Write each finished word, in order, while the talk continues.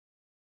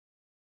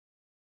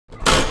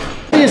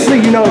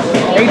obviously, you know,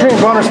 Adrien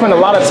Broner spent a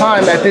lot of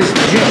time at this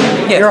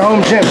gym, your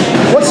home gym.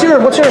 What's your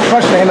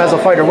impression of him as a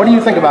fighter? What do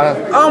you think about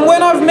him?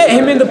 When I've met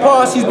him in the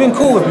past, he's been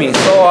cool with me.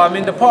 So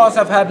in the past,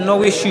 I've had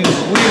no issues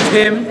with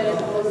him.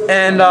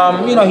 And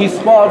you know, he's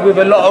sparred with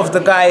a lot of the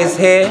guys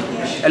here.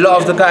 A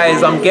lot of the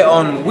guys get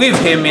on with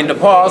him in the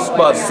past,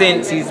 but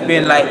since he's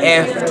been like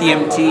F,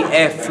 TMT,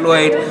 F,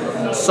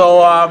 Floyd.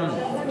 So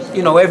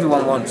you know,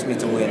 everyone wants me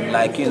to win.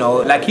 Like, you know,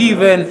 like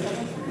even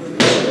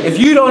if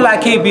you don't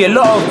like AB, a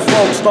lot of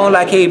folks don't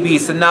like AB,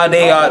 so now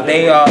they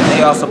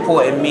are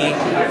supporting me.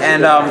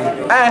 And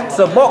as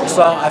a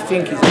boxer, I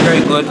think he's very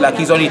good. Like,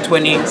 he's only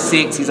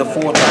 26, he's a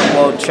 4-time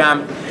world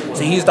champ,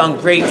 so he's done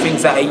great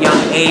things at a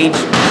young age.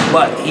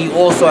 But he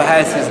also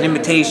has his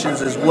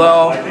limitations as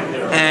well.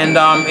 And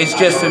it's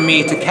just for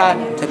me to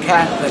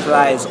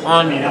capitalize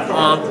on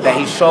that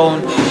he's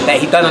shown that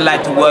he doesn't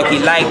like to work. He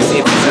likes it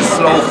if it's a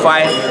slow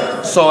fight.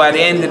 So at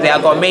the end of the day,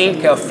 I got to make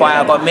it a fight.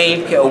 I got to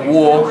make it a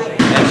war.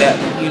 And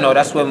that, you know,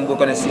 that's when we're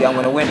going to see I'm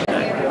going to win.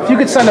 If you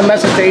could send a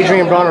message to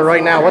Adrien Broner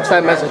right now, what's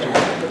that message?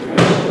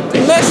 The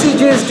message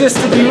is just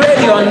to be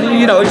ready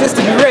just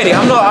to be ready.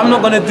 I'm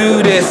not going to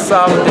do this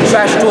the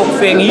trash talk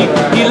thing.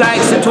 He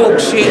likes to talk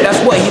shit.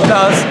 That's what he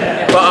does.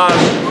 But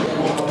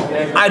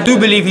I do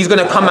believe he's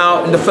going to come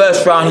out in the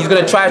first round. He's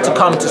going to try to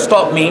come to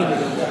stop me.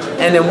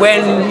 And then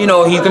when, you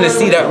know, he's going to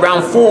see that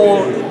round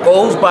 4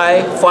 goes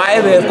by,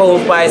 5 it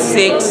goes by,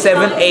 6,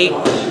 7, 8,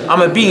 I'm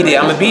going to be there.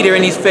 I'm going to be there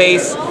in his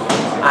face.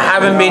 I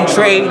haven't been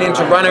training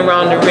to run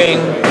around the ring.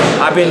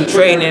 I've been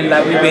training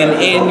like we've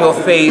been in your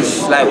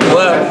face, like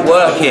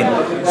working.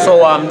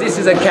 So this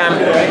is a camp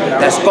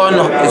it's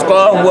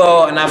gone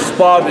well, and I've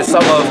sparred with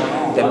some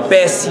of the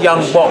best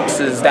young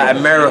boxers that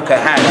America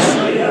has.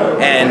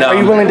 And are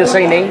you willing to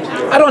say names?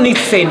 I don't need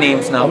to say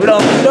names now. We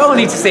don't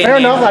need to say names. Fair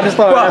enough. I just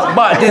thought.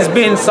 But there's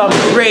been some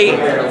great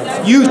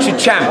future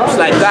champs,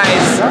 like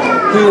guys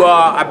who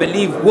are, I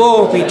believe,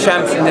 will be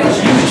champs in the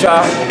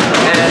future.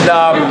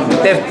 And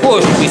they've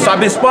pushed me. So I've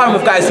been sparring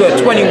with guys who are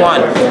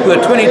 21, who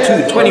are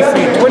 22,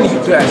 23,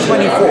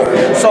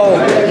 24.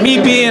 So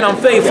me being, I'm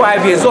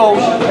 35 years old,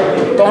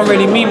 don't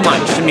really mean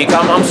much to me.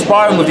 I'm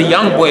sparring with the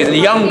young boys, and the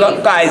young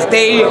guys,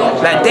 they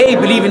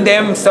believe in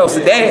themselves, so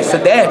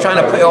they're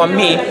trying to put it on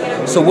me.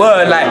 So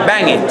we're like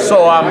banging.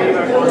 So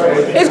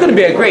it's gonna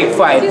be a great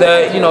fight.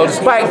 The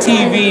Spike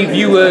TV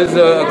viewers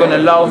are gonna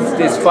love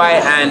this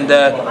fight, and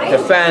the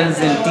fans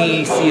in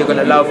DC are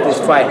gonna love this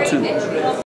fight too.